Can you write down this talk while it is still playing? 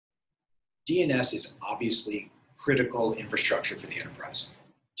DNS is obviously critical infrastructure for the enterprise.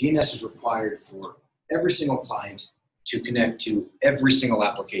 DNS is required for every single client to connect to every single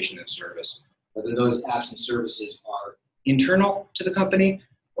application and service, whether those apps and services are internal to the company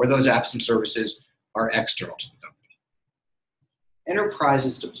or those apps and services are external to the company.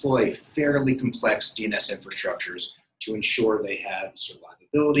 Enterprises deploy fairly complex DNS infrastructures to ensure they have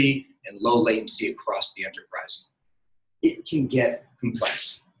survivability and low latency across the enterprise. It can get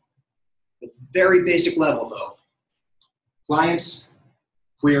complex. At a very basic level though, clients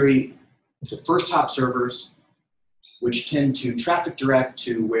query to first hop servers, which tend to traffic direct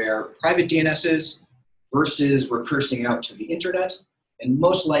to where private DNS is versus recursing out to the internet. And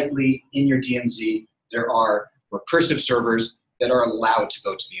most likely in your DMZ, there are recursive servers that are allowed to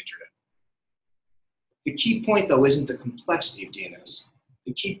go to the internet. The key point though isn't the complexity of DNS.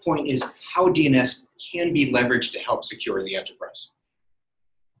 The key point is how DNS can be leveraged to help secure the enterprise.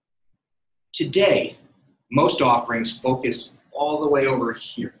 Today, most offerings focus all the way over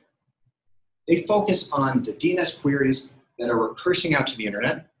here. They focus on the DNS queries that are recursing out to the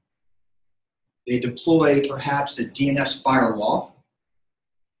internet. They deploy perhaps a DNS firewall,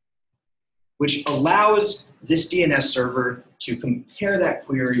 which allows this DNS server to compare that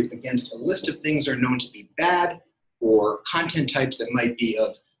query against a list of things that are known to be bad or content types that might be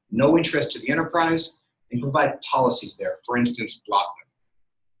of no interest to the enterprise and provide policies there, for instance, block them.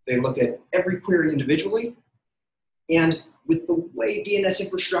 They look at every query individually, and with the way DNS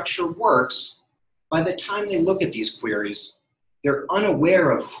infrastructure works, by the time they look at these queries, they're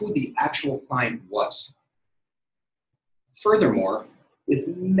unaware of who the actual client was. Furthermore, if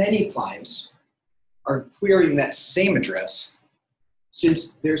many clients are querying that same address,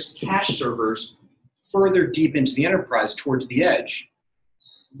 since there's cache servers further deep into the enterprise towards the edge,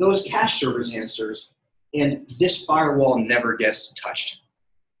 those cache servers answers, and this firewall never gets touched.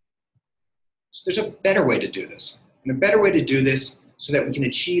 So there's a better way to do this. And a better way to do this so that we can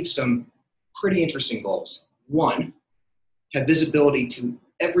achieve some pretty interesting goals. One, have visibility to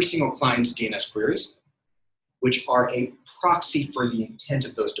every single client's DNS queries, which are a proxy for the intent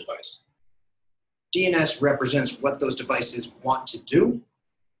of those devices. DNS represents what those devices want to do.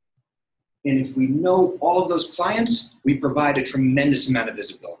 And if we know all of those clients, we provide a tremendous amount of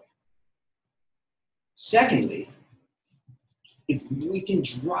visibility. Secondly, if we can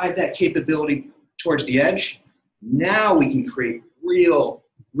drive that capability towards the edge, now we can create real,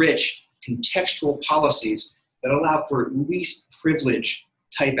 rich, contextual policies that allow for least privilege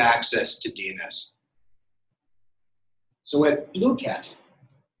type access to DNS. So at BlueCat,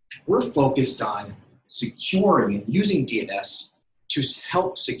 we're focused on securing and using DNS to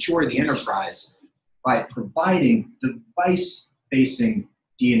help secure the enterprise by providing device-facing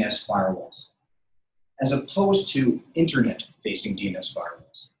DNS firewalls, as opposed to internet-facing DNS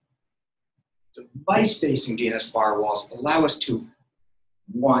firewalls. Device-facing DNS firewalls allow us to,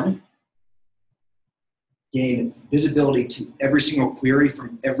 one, gain visibility to every single query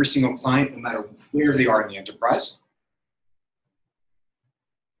from every single client, no matter where they are in the enterprise.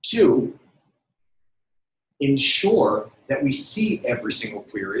 Two, ensure that we see every single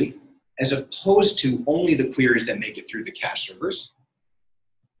query as opposed to only the queries that make it through the cache servers.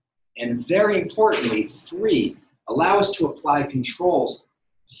 And very importantly, three, allow us to apply controls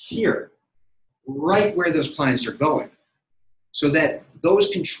here, right where those clients are going, so that those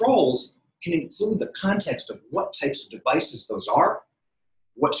controls can include the context of what types of devices those are,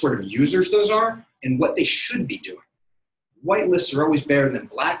 what sort of users those are, and what they should be doing. Whitelists are always better than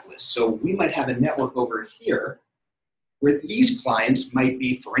blacklists, so we might have a network over here where these clients might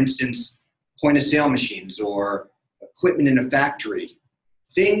be, for instance, point-of-sale machines or equipment in a factory,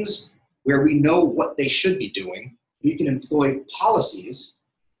 things where we know what they should be doing. We can employ policies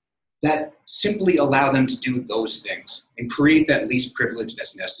that simply allow them to do those things and create that least privilege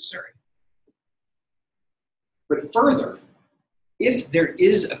that's necessary. But further, if there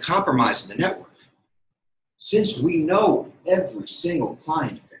is a compromise in the network, since we know every single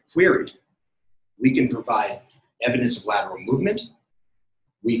client that queried, we can provide evidence of lateral movement.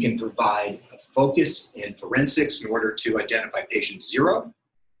 We can provide a focus in forensics in order to identify patient zero.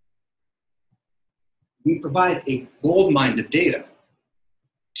 We provide a gold mine of data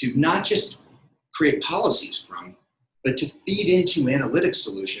to not just create policies from, but to feed into analytics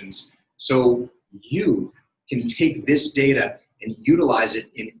solutions so you can take this data and utilize it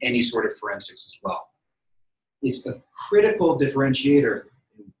in any sort of forensics as well. It's a critical differentiator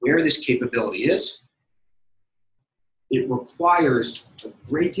in where this capability is. It requires a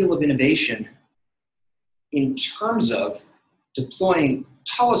great deal of innovation in terms of deploying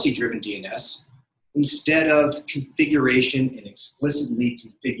policy-driven DNS instead of configuration and explicitly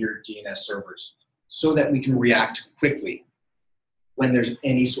configured DNS servers, so that we can react quickly when there's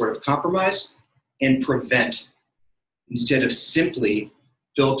any sort of compromise and prevent, instead of simply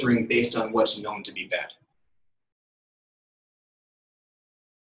filtering based on what's known to be bad.